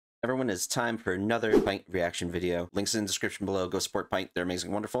Everyone, it's time for another Pint reaction video. Links in the description below. Go support Pint. They're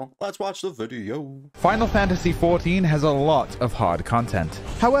amazing, wonderful. Let's watch the video. Final Fantasy XIV has a lot of hard content.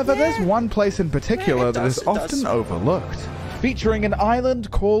 However, there's one place in particular that is often overlooked, featuring an island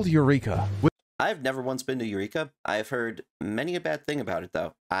called Eureka. I've never once been to Eureka. I've heard many a bad thing about it,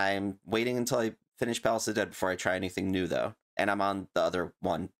 though. I'm waiting until I finish Palace of the Dead before I try anything new, though. And I'm on the other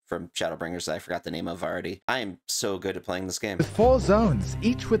one from Shadowbringers that I forgot the name of already. I am so good at playing this game. With 4 zones,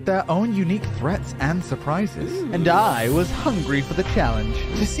 each with their own unique threats and surprises. And I was hungry for the challenge,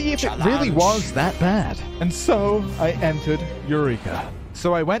 to see if it really was that bad. And so, I entered Eureka.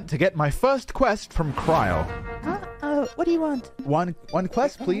 So I went to get my first quest from Kryl. What do you want? One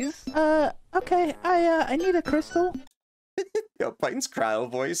quest, please. Okay, I need a crystal. Yo, Pint's Kryl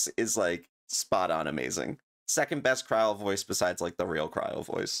voice is, like, spot on amazing. Second best Kryl voice besides, like, the real Kryl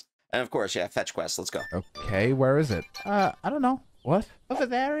voice. And, of course, yeah, fetch quest. Let's go. Okay, where is it? I don't know. What? Over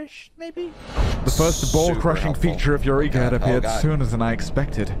there-ish, maybe? The first ball-crushing feature of Eureka had appeared sooner than I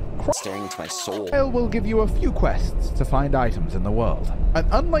expected. Staring into my soul. Kryl will give you a few quests to find items in the world. And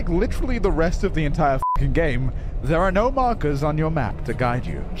unlike literally the rest of the entire f***ing game, there are no markers on your map to guide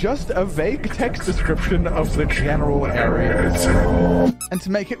you. Just a vague text description of the general area. And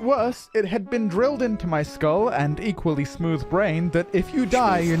to make it worse, it had been drilled into my skull and equally smooth brain that if you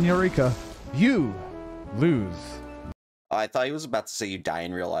die in Eureka, you lose. Oh, I thought he was about to say you die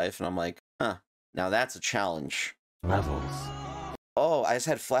in real life, and I'm like, huh, now that's a challenge. Levels. Oh, I just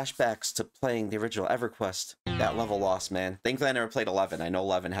had flashbacks to playing the original EverQuest. That level loss, man. Thankfully, I never played 11. I know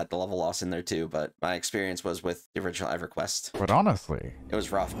 11 had the level loss in there too, but my experience was with the original EverQuest. But honestly, it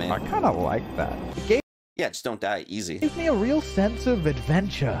was rough, man. I kind of like that. The game yeah, just don't die. Easy. gave me a real sense of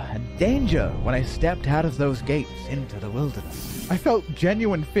adventure and danger when I stepped out of those gates into the wilderness. I felt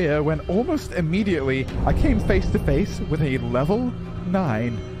genuine fear when almost immediately I came face to face with a level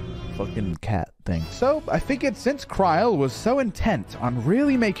 9 fucking cat thing. So I figured since Kryl was so intent on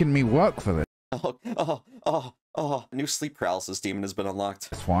really making me work for this, new sleep paralysis demon has been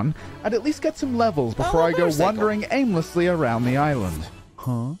unlocked. This one, I'd at least get some levels before I go wandering aimlessly around the island.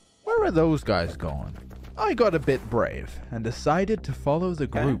 Huh? Where are those guys going? I got a bit brave and decided to follow the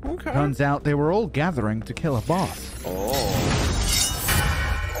group. Okay. Turns out they were all gathering to kill a boss. Oh.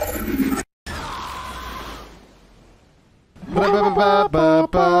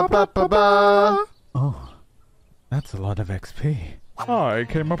 Oh, that's a lot of XP. I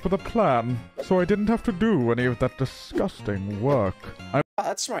came up with a plan, so I didn't have to do any of that disgusting work. Oh,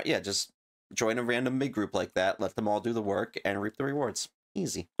 that's smart. Yeah, just join a random mid group like that, let them all do the work, and reap the rewards.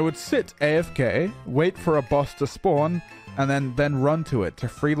 Easy. I would sit AFK, wait for a boss to spawn, and then run to it to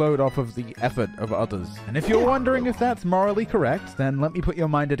freeload off of the effort of others. And if you're wondering if that's morally correct, then let me put your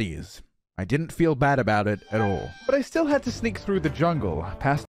mind at ease. I didn't feel bad about it at all. But I still had to sneak through the jungle,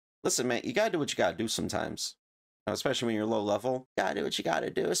 past... Listen, man, you gotta do what you gotta do sometimes. Especially when you're low level. You gotta do what you gotta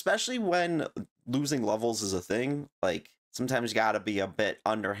do. Especially when losing levels is a thing. Like, sometimes you gotta be a bit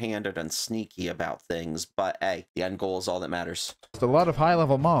underhanded and sneaky about things. But hey, the end goal is all that matters. a lot of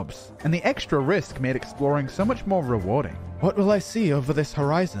high-level mobs, and the extra risk made exploring so much more rewarding. What will I see over this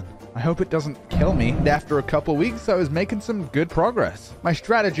horizon? I hope it doesn't kill me. And after a couple weeks, I was making some good progress. My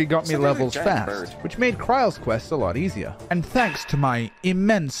strategy got me levels fast, which made Kryl's quest a lot easier. And thanks to my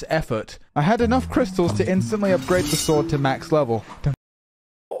immense effort, I had enough crystals to instantly upgrade the sword to max level.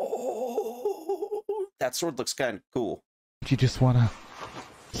 Oh, that sword looks kind of cool. You just wanna...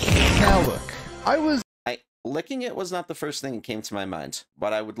 Now look, licking it was not the first thing that came to my mind,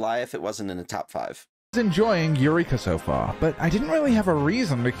 but I would lie if it wasn't in the top 5. Enjoying Eureka so far, but I didn't really have a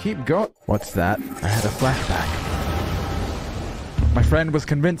reason to keep going. What's that? I had a flashback. My friend was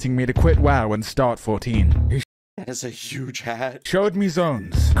convincing me to quit WoW and start 14. He That is a huge hat. showed me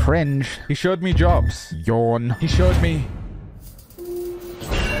zones. Cringe. He showed me jobs. Yawn. He showed me...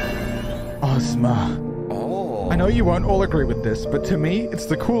 Ozma. Oh. I know you won't all agree with this, but to me, it's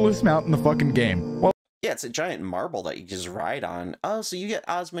the coolest mount in the fucking game. Well, yeah, it's a giant marble that you just ride on. Oh, so you get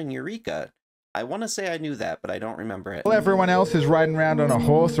Ozma and Eureka. I want to say I knew that, but I don't remember it. while everyone else is riding around on a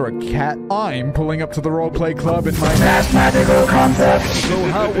horse or a cat, I'm pulling up to the roleplay club in my mathematical concept. So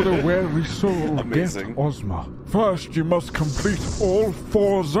how would a weary soul Amazing. get Ozma? First, you must complete all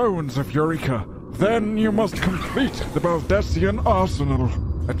 4 zones of Eureka. Then you must complete the Baldessian Arsenal.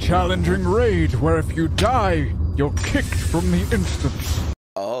 A challenging raid where if you die, you're kicked from the instance.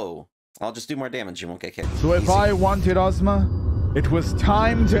 Oh, I'll just do more damage. You won't get kicked. So if I wanted Ozma, it was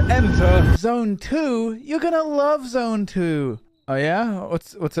time to enter Zone 2. You're gonna love Zone 2. Oh yeah?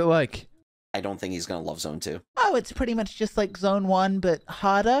 What's it like? I don't think he's gonna love Zone 2. Oh, it's pretty much just like Zone 1, but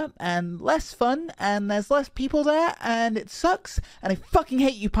harder and less fun, and there's less people there, and it sucks, and I fucking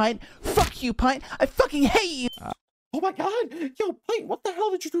hate you, Pint. Fuck you, Pint. I fucking hate you. Oh my god! Yo, Pint, what the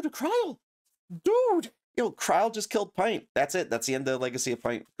hell did you do to Kryl? Dude! Yo, Kryl just killed Pint. That's it. That's the end of the Legacy of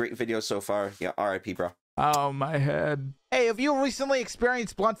Pint. Great video so far. Yeah, RIP, bro. Oh, my head. Hey, have you recently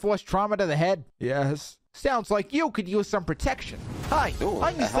experienced blunt force trauma to the head? Yes. Sounds like you could use some protection. Hi, Ooh,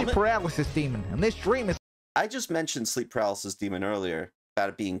 I'm the a sleep helmet? paralysis demon, and this dream is... I just mentioned sleep paralysis demon earlier about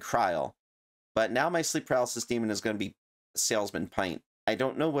it being Kryl, but now my sleep paralysis demon is going to be salesman Pint. I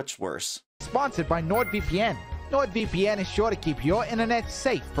don't know which worse. Sponsored by NordVPN. NordVPN is sure to keep your internet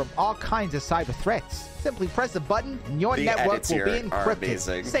safe from all kinds of cyber threats. Simply press a button and your The network edits will here be are encrypted.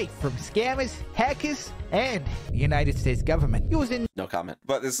 amazing. Safe from scammers, hackers, and the United States government. Using... No comment.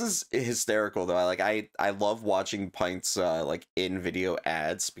 But this is hysterical though. I love watching Pint's like in video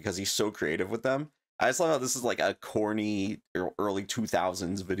ads because he's so creative with them. I just love how this is like a corny early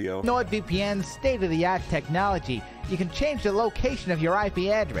 2000s video. NordVPN's state-of-the-art technology. You can change the location of your IP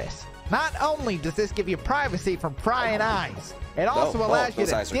address. Not only does this give you privacy from prying eyes, it also allows you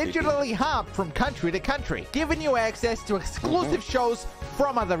to digitally hop from country to country, giving you access to exclusive shows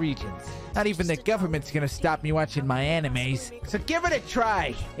from other regions. Not even the government's gonna stop me watching my animes. So give it a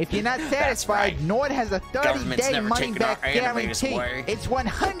try. If you're not satisfied, right. Nord has a 30-day money-back guarantee. Boy. It's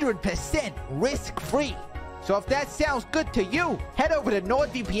 100% risk-free. So if that sounds good to you, head over to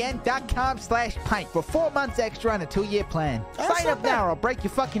nordvpn.com/pint for 4 months extra on a 2-year plan. Sign up now or I'll break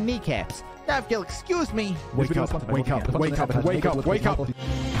your fucking kneecaps. Now if you'll excuse me... Wake up, wake up, wake up, wake up, wake up.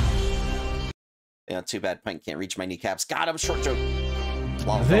 Yeah, too bad Pint can't reach my kneecaps. God, I'm short joke.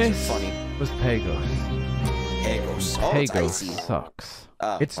 Wow, This funny. was Pagos. Pagos. Oh, it's Pagos icy. sucks.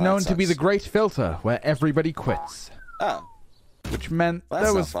 Oh, It's well, known that to be the sucks. great filter where everybody quits. Oh, Which meant Well, there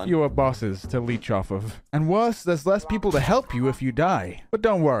that's not was fun. fewer bosses to leech off of. And worse, there's less people to help you if you die. But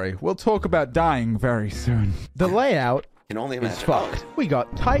don't worry, we'll talk about dying very soon. The layout can only is imagine. fucked. We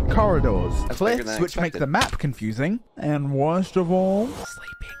got tight corridors, That's bigger than cliffs I which make expected. the map confusing, and worst of all,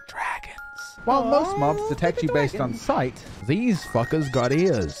 sleeping dragons. While most mobs detect you based on sight, these fuckers got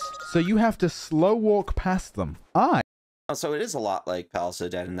ears. So you have to slow walk past them. Oh, so it is a lot like Palace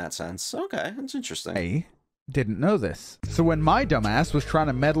of the Dead in that sense. Okay, that's interesting. I didn't know this. So when my dumbass was trying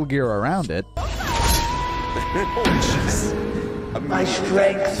to Metal Gear around it, Oh, jeez. My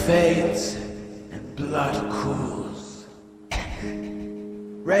strength fades and blood cools.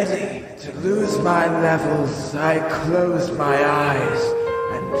 Ready to lose my levels, I close my eyes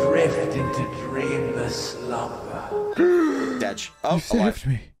and drift into dreamless slumber. Detch. you Oh, alive. saved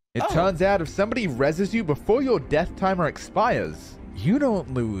me. It Oh. turns out if somebody reses you before your death timer expires, you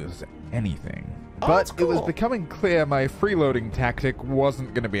don't lose anything. Oh, But that's it was cool. becoming clear my freeloading tactic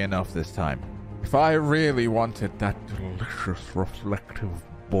wasn't going to be enough this time. If I really wanted that delicious reflective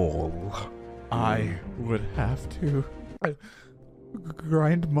ball, I would have to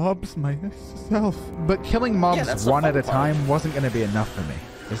grind mobs myself. But killing mobs that's the one at fun a part. time wasn't going to be enough for me.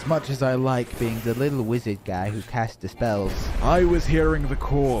 As much as I like being the little wizard guy who casts the spells, I was hearing the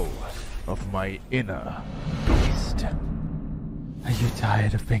call of my inner beast. Are you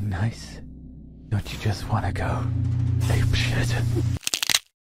tired of being nice? Don't you just want to go ape shit?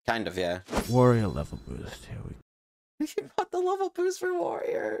 Kind of, yeah. Warrior level boost. Here we You bought the level boost for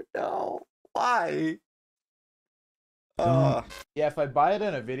Warrior. No. Why? Yeah, if I buy it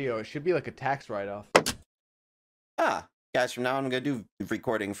in a video, it should be like a tax write-off. Guys, from now on, I'm going to do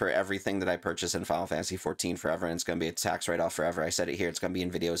recording for everything that I purchase in Final Fantasy XIV forever, and it's going to be a tax write-off forever. I said it here. It's going to be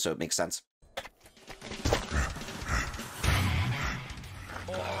in video, so it makes sense.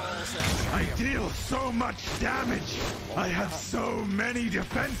 I deal so much damage. I have so many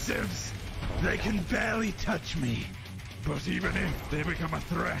defensives. They can barely touch me. But even if they become a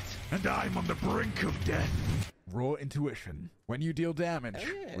threat, and I'm on the brink of death. Raw intuition. When you deal damage,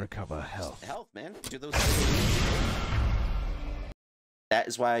 Yeah. recover health. Health, man. Do those. That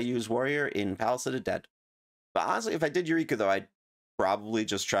is why I use Warrior in Palace of the Dead. But honestly, if I did Eureka, though, I'd probably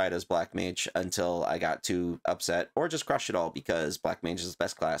just try it as Black Mage until I got too upset, or just crush it all because Black Mage is the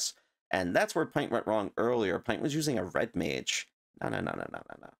best class. And that's where Pint went wrong earlier. Pint was using a Red Mage. No.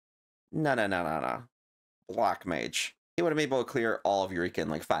 Black Mage. He would have been able to clear all of Eureka in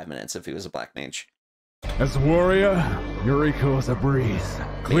like 5 minutes if he was a Black Mage. As a warrior, Eureka was a breeze,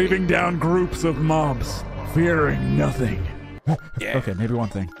 cleaving down groups of mobs, fearing nothing. Yeah. Okay, maybe one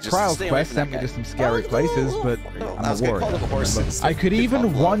thing. Just Trials stay away Quest from sent that me to guy. some scary Oh, places, but no, I I'm was a gonna call warrior. them horses remember? instead I of could big even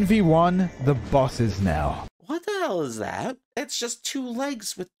buffalo. 1v1 the bosses now. What the hell is that? It's just 2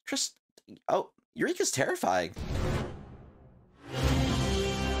 legs with just... Oh, Eureka's terrifying.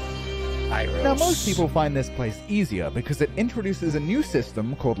 Pyros. Now, most people find this place easier because it introduces a new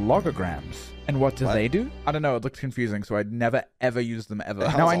system called logograms. And what do they do? I don't know, it looked confusing, so I'd never ever use them ever.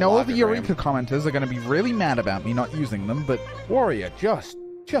 Now, I know all the Eureka commenters are going to be really mad about me not using them, but Warrior just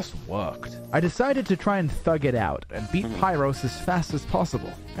worked. I decided to try and thug it out and beat Pyros as fast as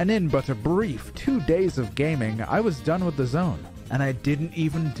possible. And in but a brief 2 days of gaming, I was done with the zone. And I didn't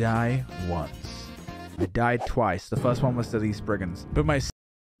even die once. I died twice. The first one was to these brigands. But my...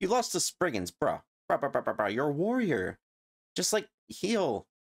 You lost to Spriggans, bro. You're a warrior. Just, like, heal.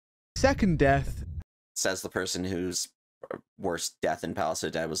 second death... Says the person whose worst death in Palace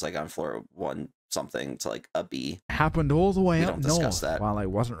of the Dead was, like, on floor 1 something to, like, a B. Happened all the way up north while I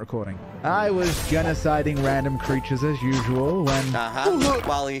wasn't recording. I was genociding random creatures as usual when...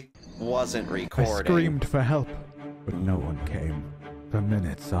 While he wasn't recording. I screamed for help, but no one came. For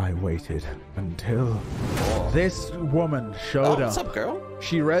minutes I waited until this woman showed up. What's up, girl?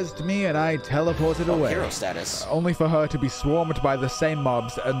 She rezzed me and I teleported away. Hero status. Only for her to be swarmed by the same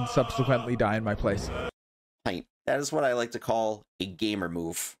mobs and subsequently die in my place. Pint. That is what I like to call a gamer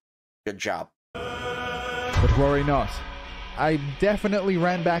move. Good job. But worry not. I definitely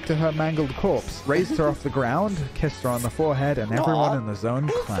ran back to her mangled corpse, raised her off the ground, kissed her on the forehead, and everyone in the zone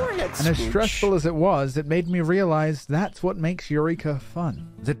clapped. And as stressful as it was, it made me realize that's what makes Eureka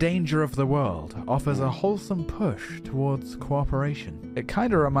fun. The danger of the world offers a wholesome push towards cooperation. It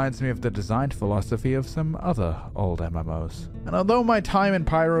kinda reminds me of the design philosophy of some other old MMOs. And although my time in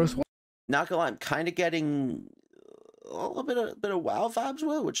Pyros... Not gonna lie, I'm kind of getting a little bit of WoW vibes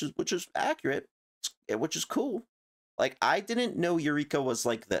with it, which is accurate, which is cool. Like, I didn't know Eureka was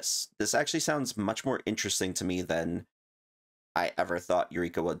like this. This actually sounds much more interesting to me than I ever thought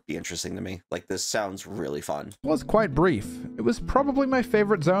Eureka would be interesting to me. Like, this sounds really fun. It was quite brief. It was probably my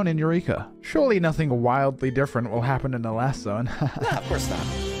favorite zone in Eureka. Surely nothing wildly different will happen in the last zone. Nah, of course not.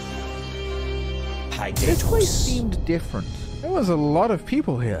 This place seemed different. There was a lot of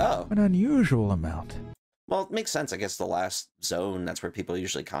people here. Oh. An unusual amount. Well, it makes sense. I guess the last zone, that's where people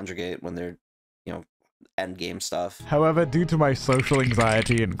usually congregate when they're, you know, end game stuff. However, due to my social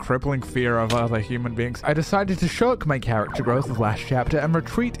anxiety and crippling fear of other human beings, I decided to shirk my character growth of last chapter and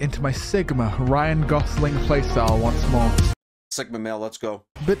retreat into my Sigma Ryan Gosling playstyle once more. Sigma male, let's go.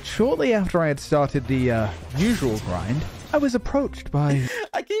 But shortly after I had started the usual grind, I was approached by...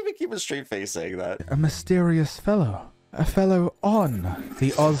 I can't even keep a straight face saying that. A mysterious fellow. A fellow on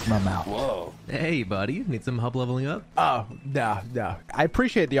the Ozma mount. Whoa. Hey, buddy. Need some hub leveling up? Oh, no. I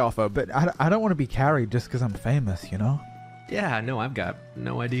appreciate the offer, but I don't want to be carried just because I'm famous, you know? Yeah, no, I've got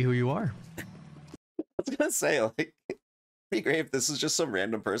no idea who you are. I was gonna say, like, it'd be great if this is just some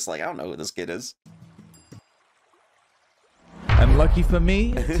random person, like, I don't know who this kid is. And lucky for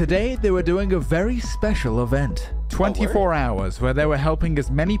me, today they were doing a very special event. 24 hours where they were helping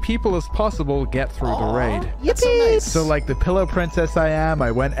as many people as possible get through the raid. That's so nice. So like the pillow princess I am, I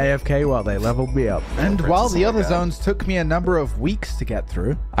went AFK while they leveled me up. And while the other zones took me a number of weeks to get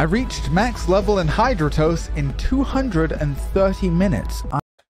through, I reached max level in Hydratos in 230 minutes.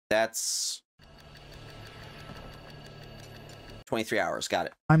 That's 23 hours, got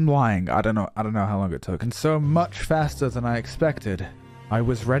it. I'm lying. I don't know how long it took. And so much faster than I expected, I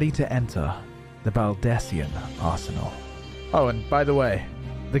was ready to enter the Baldessian Arsenal. Oh, and by the way,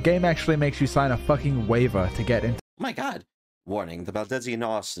 the game actually makes you sign a fucking waiver to get into... Oh my god. Warning, the Baldessian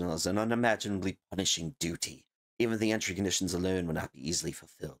Arsenal is an unimaginably punishing duty. Even the entry conditions alone will not be easily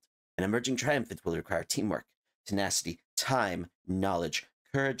fulfilled. An emerging triumphant will require teamwork, tenacity, time, knowledge,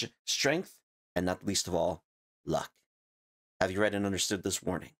 courage, strength, and not least of all, luck. Have you read and understood this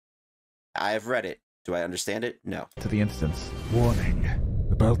warning? I have read it. Do I understand it? No. To the instance. Warning.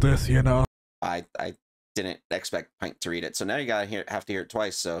 The Baldessian Arsenal. I didn't expect Pint to read it, so now you gotta have to hear it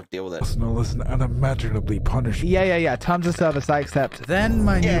twice, so deal with it. Arsenal is an unimaginably punishing... Yeah. Tons of service, I accept. Then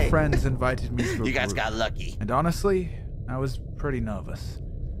my new friends invited me to a You guys group. got lucky. And honestly, I was pretty nervous.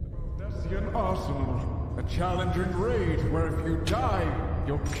 Baldessian Arsenal, a challenging raid where if you die,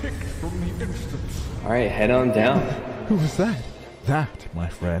 you're kicked from the instance. Alright, head on down. Who was that? That, my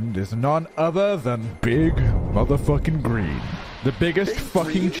friend, is none other than Big Motherfucking Green. The biggest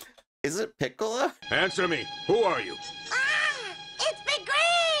fucking... Is it Piccolo? Answer me. Who are you? It's Big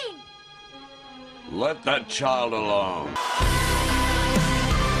Green! Let that child alone.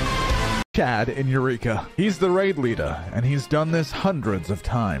 Chad in Eureka. He's the raid leader, and he's done this hundreds of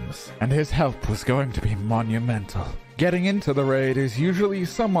times. And his help was going to be monumental. Getting into the raid is usually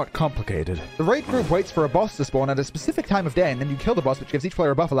somewhat complicated. The raid group waits for a boss to spawn at a specific time of day, and then you kill the boss, which gives each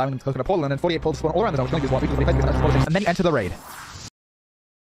player a buff, allowing them to click on a portal, and then 48 portals spawn all around the zone, and then you enter the raid.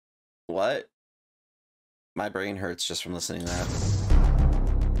 What? My brain hurts just from listening to that.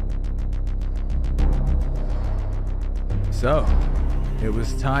 So, it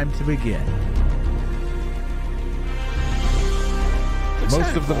was time to begin.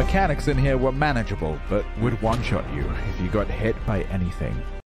 Most of the mechanics in here were manageable, but would one-shot you if you got hit by anything.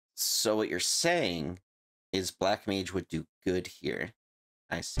 So what you're saying is Black Mage would do good here.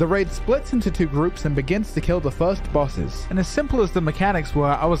 I see. The raid splits into two groups and begins to kill the first bosses. And as simple as the mechanics were,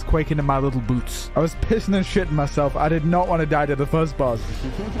 I was quaking in my little boots. I was pissing and shitting myself. I did not want to die to the first boss.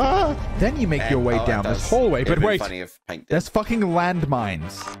 Then you make your way down this hallway, but wait, there's fucking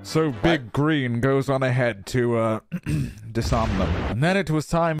landmines. So Big Green goes on ahead to disarm them. And then it was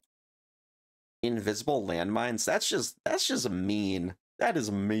time. Invisible landmines? That's just mean. That is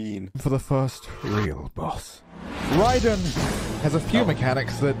mean. For the first real boss. Raiden has a few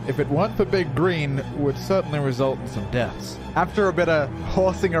mechanics that, if it weren't for Big Green, would certainly result in some deaths. After a bit of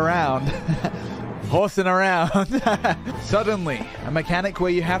horsing around, suddenly, a mechanic where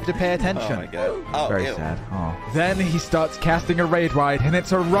you have to pay attention. Oh my god. Oh, very sad. Oh. Then he starts casting a raid ride, and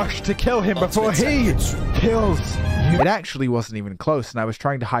it's a rush to kill him before he kills you. It actually wasn't even close, and I was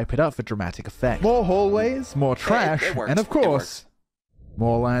trying to hype it up for dramatic effect. More hallways, more trash, and of course,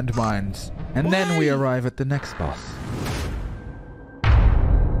 more landmines. And then we arrive at the next boss.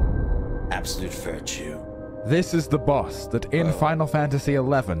 Absolute virtue. This is the boss that in Final Fantasy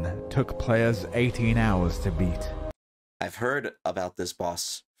XI took players 18 hours to beat. I've heard about this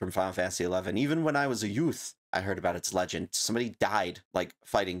boss from Final Fantasy XI. Even when I was a youth, I heard about its legend. Somebody died, like,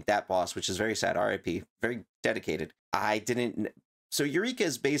 fighting that boss, which is very sad. RIP. Very dedicated. I didn't... So Eureka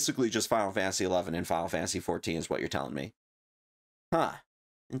is basically just Final Fantasy XI and Final Fantasy XIV is what you're telling me. Huh.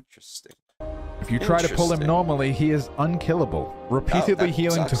 Interesting. If you try to pull him normally, he is unkillable, repeatedly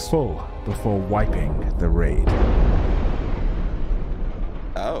healing to full before wiping the raid.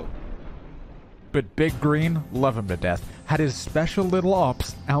 Oh. But Big Green, love him to death, had his special little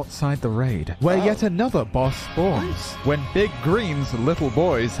ops outside the raid, where yet another boss spawns. When Big Green's little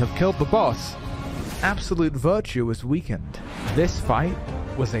boys have killed the boss, absolute virtue is weakened. This fight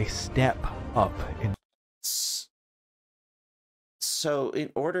was a step up in... So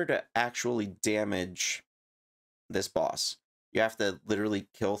in order to actually damage this boss, you have to literally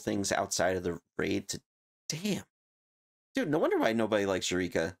kill things outside of the raid to... Damn. Dude, no wonder why nobody likes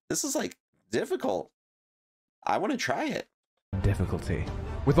Eureka. This is, like, difficult. I want to try it. Difficulty.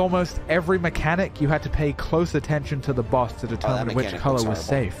 With almost every mechanic, you had to pay close attention to the boss to determine which color was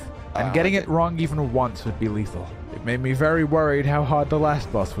safe. And getting it wrong even once would be lethal. It made me very worried how hard the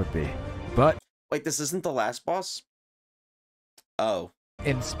last boss would be. But... Wait, this isn't the last boss? Oh.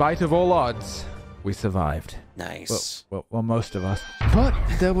 In spite of all odds, we survived. Nice. Well, most of us. But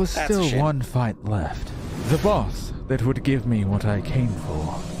there was still one fight left. The boss that would give me what I came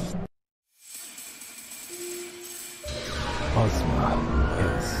for.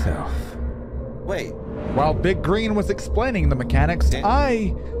 Ozma itself. Wait. While Big Green was explaining the mechanics,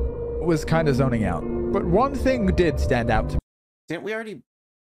 I was kind of zoning out. But one thing did stand out to me. Didn't we already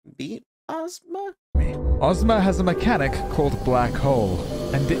beat Ozma? Ozma has a mechanic called Black Hole,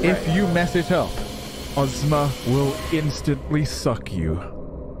 and if you mess it up, Ozma will instantly suck you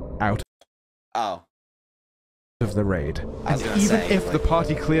out of the raid. And even if the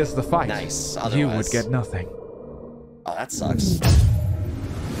party clears the fight, you would get nothing. Oh, that sucks.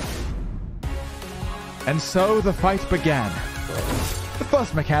 And so the fight began. The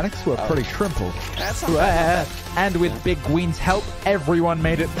first mechanics were pretty simple. And with Big Green's help, everyone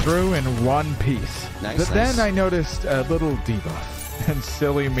made it through in one piece. But then I noticed a little debuff, and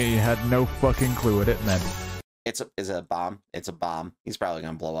silly me had no fucking clue what it meant. Is it a bomb? It's a bomb. He's probably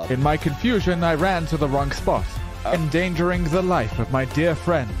gonna blow up. In my confusion, I ran to the wrong spot, endangering the life of my dear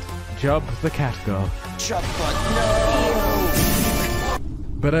friend, Jub the Cat Girl. Jub, no!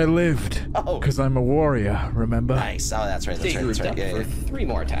 But I lived, because I'm a warrior, remember? Nice. Oh, that's right. Stay grouped up for 3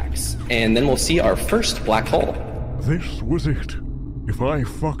 more attacks, and then we'll see our first black hole. This was it. If I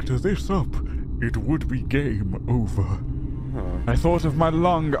fucked this up, it would be game over. I thought of my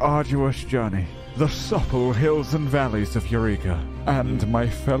long, arduous journey, the supple hills and valleys of Eureka, and my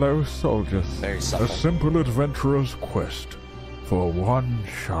fellow soldiers. Very supple. A simple adventurer's quest for one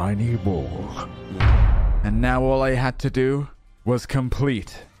shiny ball. And now all I had to do was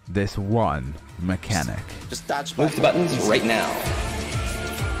complete this one mechanic. Just dodge Move the buttons right now.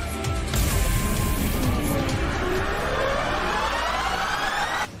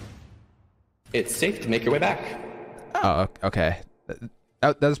 It's safe to make your way back. Oh, okay.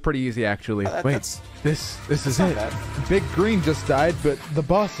 That was pretty easy, actually. Wait, this is it. Big Green just died, but the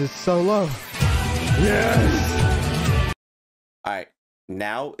boss is so low. Yes! Alright,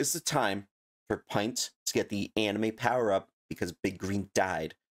 now is the time for Pint to get the anime power-up because Big Green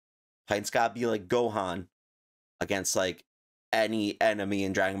died. Pint's gotta be like Gohan against, like, any enemy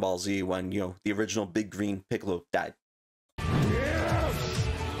in Dragon Ball Z when, you know, the original Big Green Piccolo died. Yes!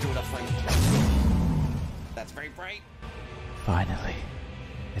 Do it up, Frank. That's very bright. Finally,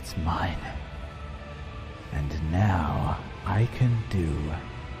 it's mine. And now I can do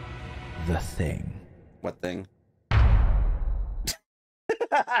the thing. What thing?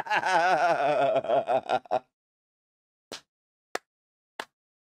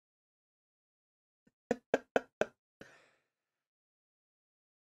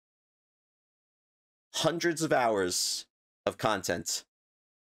 Hundreds of hours of content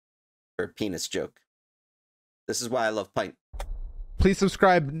for a penis joke. This is why I love Pint. Please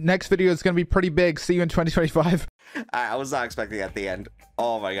subscribe. Next video is going to be pretty big. See you in 2025. I was not expecting at the end.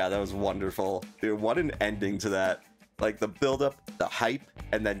 Oh my god, that was wonderful. Dude, what an ending to that. Like the build up, the hype,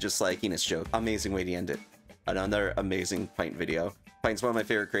 and then just like penis joke. Amazing way to end it. Another amazing Pint video. Pint's one of my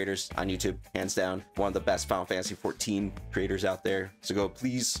favorite creators on YouTube, hands down. One of the best Final Fantasy XIV creators out there. So go,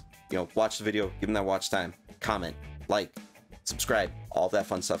 please, you know, watch the video, give him that watch time, comment, like, subscribe, all that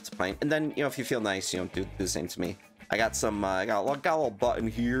fun stuff to Pint. And then, you know, if you feel nice, you know, do the same to me. I got some, I got a little button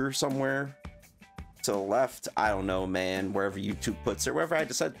here somewhere to the left. I don't know, man, wherever YouTube puts it, wherever I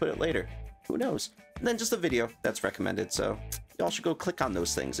decide to put it later. Who knows? And then just a video that's recommended. So y'all should go click on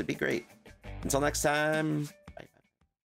those things. It'd be great. Until next time.